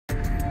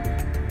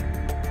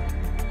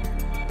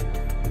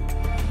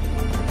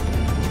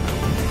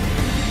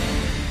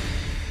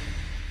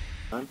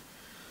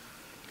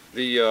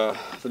The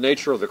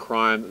nature of the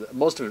crime,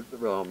 most of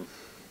it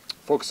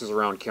focuses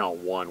around count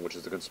one, which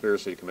is the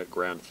conspiracy to commit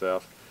grand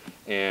theft,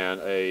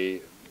 and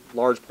a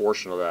large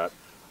portion of that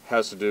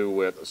has to do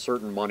with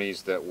certain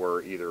monies that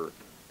were either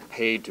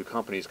paid to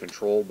companies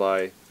controlled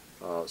by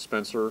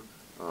Spencer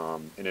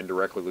and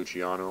indirectly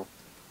Luciano,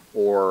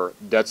 or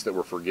debts that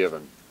were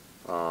forgiven.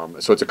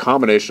 So it's a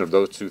combination of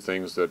those two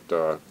things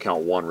that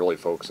count one really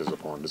focuses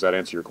upon. Does that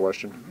answer your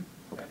question?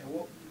 Mm-hmm. Okay.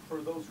 And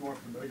for those who aren't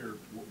familiar,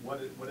 what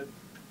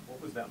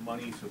was that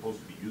money supposed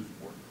to be used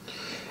for?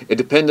 It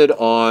depended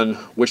on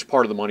which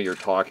part of the money you're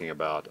talking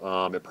about.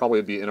 It probably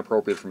would be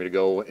inappropriate for me to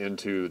go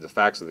into the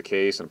facts of the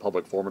case in a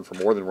public forum for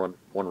more than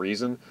one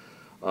reason.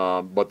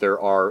 But there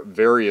are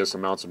various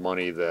amounts of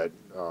money that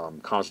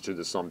constitute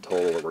the sum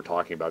total that we're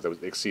talking about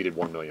that exceeded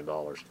 $1 million.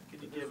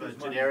 Could you give a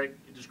generic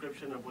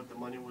description of what the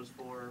money was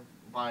for?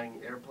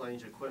 Buying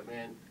airplanes,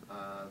 equipment,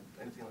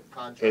 anything like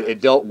contracts? It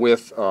dealt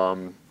with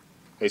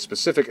a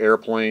specific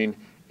airplane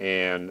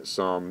and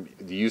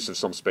the use of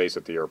some space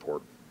at the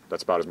airport.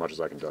 That's about as much as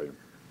I can tell you.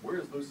 Where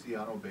is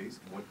Luciano based?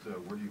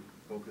 Where do you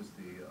focus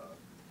the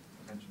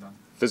attention on?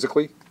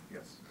 Physically?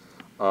 Yes.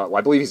 Well,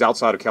 I believe he's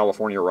outside of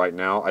California right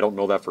now. I don't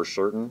know that for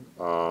certain.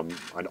 All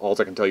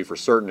I can tell you for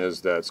certain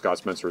is that Scot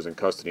Spencer is in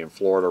custody in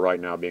Florida right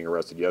now, being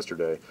arrested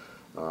yesterday.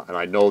 And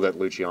I know that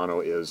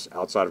Luciano is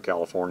outside of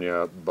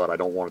California, but I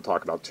don't want to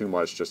talk about too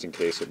much just in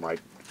case it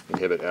might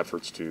inhibit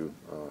efforts to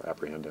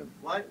apprehend him.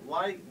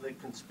 Why the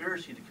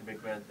conspiracy to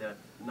commit grand theft,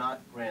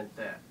 not grand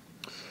theft?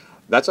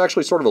 That's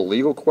actually sort of a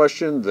legal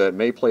question that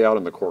may play out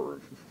in the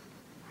courtroom.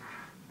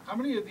 How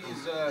many of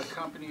these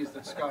companies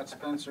that Scot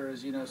Spencer,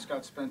 as you know,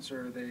 Scot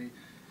Spencer, they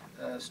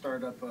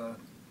started up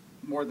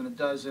more than a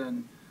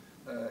dozen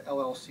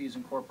LLCs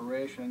and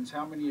corporations.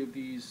 How many of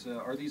these,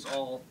 are these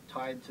all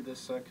tied to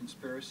this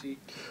conspiracy?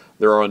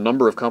 There are a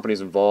number of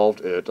companies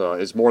involved.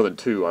 It's more than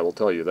two, I will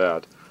tell you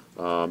that.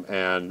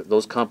 And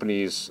those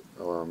companies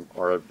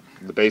are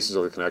the basis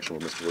of the connection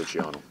with Mr.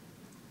 Luciano.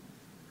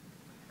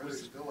 Are there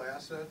still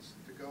assets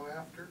to go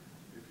after?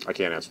 I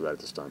can't answer that at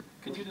this time.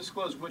 Could you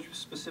disclose which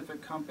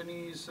specific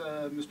companies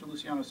Mr.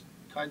 Luciano is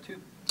tied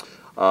to?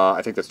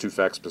 I think that's too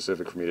fact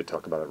specific for me to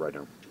talk about it right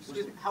now.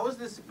 Excuse me,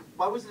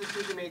 why was the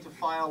decision made to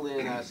file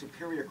in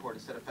Superior Court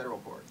instead of Federal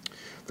Court?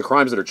 The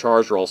crimes that are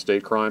charged are all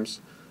state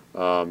crimes.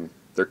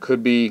 There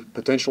could be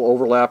potential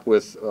overlap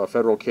with a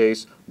federal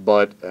case,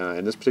 but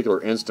in this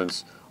particular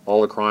instance,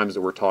 all the crimes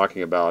that we're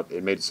talking about,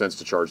 it made sense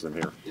to charge them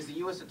here. Is the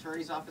U.S.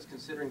 Attorney's Office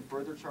considering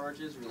further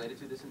charges related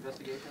to this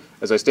investigation?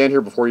 As I stand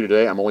here before you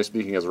today, I'm only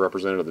speaking as a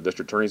representative of the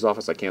District Attorney's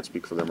Office. I can't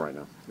speak for them right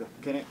now.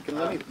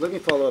 Let me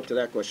follow up to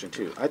that question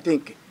too. I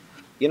think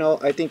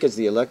as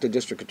the elected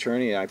district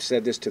attorney, I've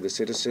said this to the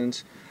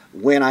citizens,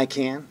 when I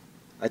can,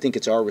 I think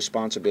it's our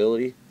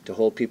responsibility to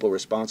hold people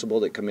responsible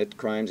that commit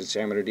crimes in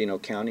San Bernardino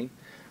County.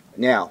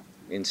 Now,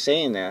 in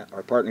saying that,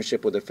 our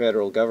partnership with the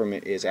federal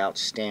government is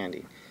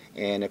outstanding.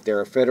 And if there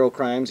are federal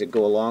crimes that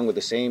go along with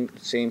the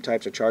same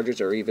types of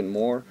charges or even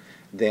more,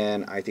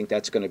 then I think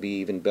that's going to be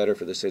even better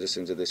for the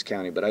citizens of this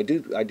county. But I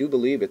do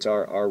believe it's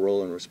our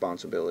role and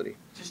responsibility.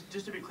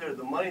 Just to be clear,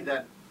 the money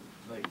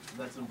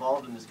that's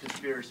involved in this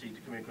conspiracy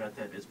to commit grand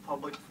theft is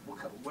public.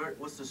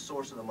 What's the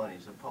source of the money?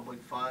 Is it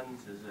public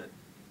funds? Is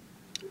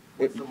it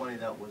what's the money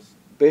that was?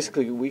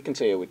 Basically, we can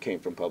say it came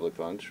from public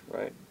funds,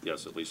 right?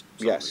 Yes, at least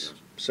some of it.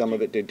 Some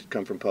of it did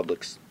come from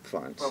public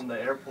funds. From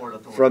the airport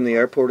authority. From the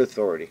airport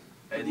authority.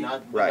 And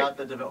not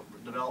the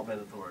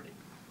development authority.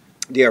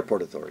 The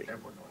airport authority.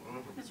 Airport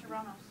authority. Mr.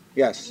 Ramos.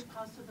 Yes. Any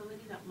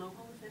possibility that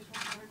local officials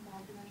are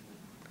involved in anything?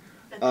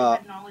 That they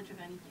had knowledge of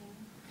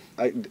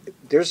anything?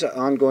 There's an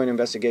ongoing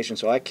investigation,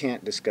 so I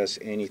can't discuss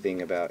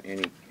anything about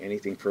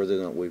anything further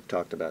than what we've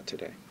talked about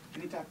today.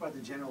 Can you talk about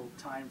the general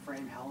time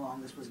frame, how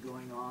long this was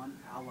going on,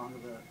 how long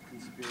of a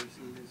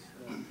conspiracy this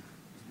was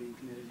being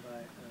committed by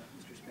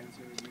Mr.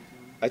 Spencer and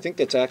Luciano? I think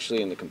that's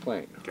actually in the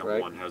complaint, Count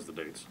right? one has the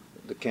dates.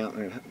 The count,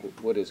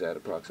 what is that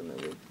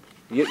approximately?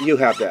 You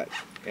have that,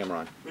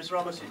 Amron. Mr.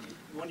 Ramos,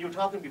 when you were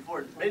talking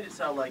before, it made it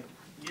sound like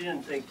you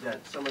didn't think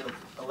that some of the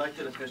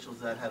elected officials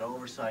that had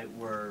oversight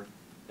were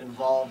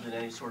involved in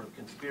any sort of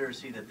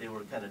conspiracy, that they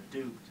were kind of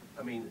duped.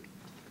 I mean,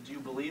 do you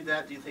believe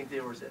that? Do you think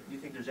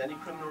there's any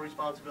criminal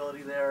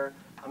responsibility there?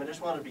 I mean, I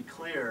just want to be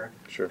clear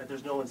that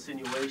there's no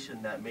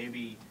insinuation that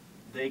maybe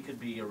they could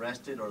be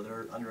arrested or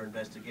they're under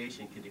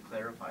investigation. Could you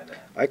clarify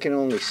that? I can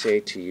only say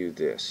to you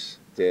this,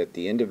 that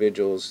the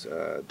individuals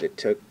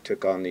that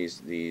took on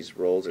these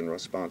roles and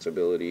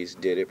responsibilities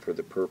did it for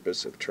the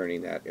purpose of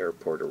turning that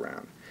airport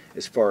around.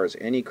 As far as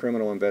any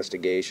criminal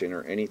investigation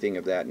or anything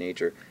of that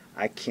nature,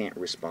 I can't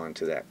respond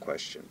to that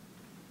question.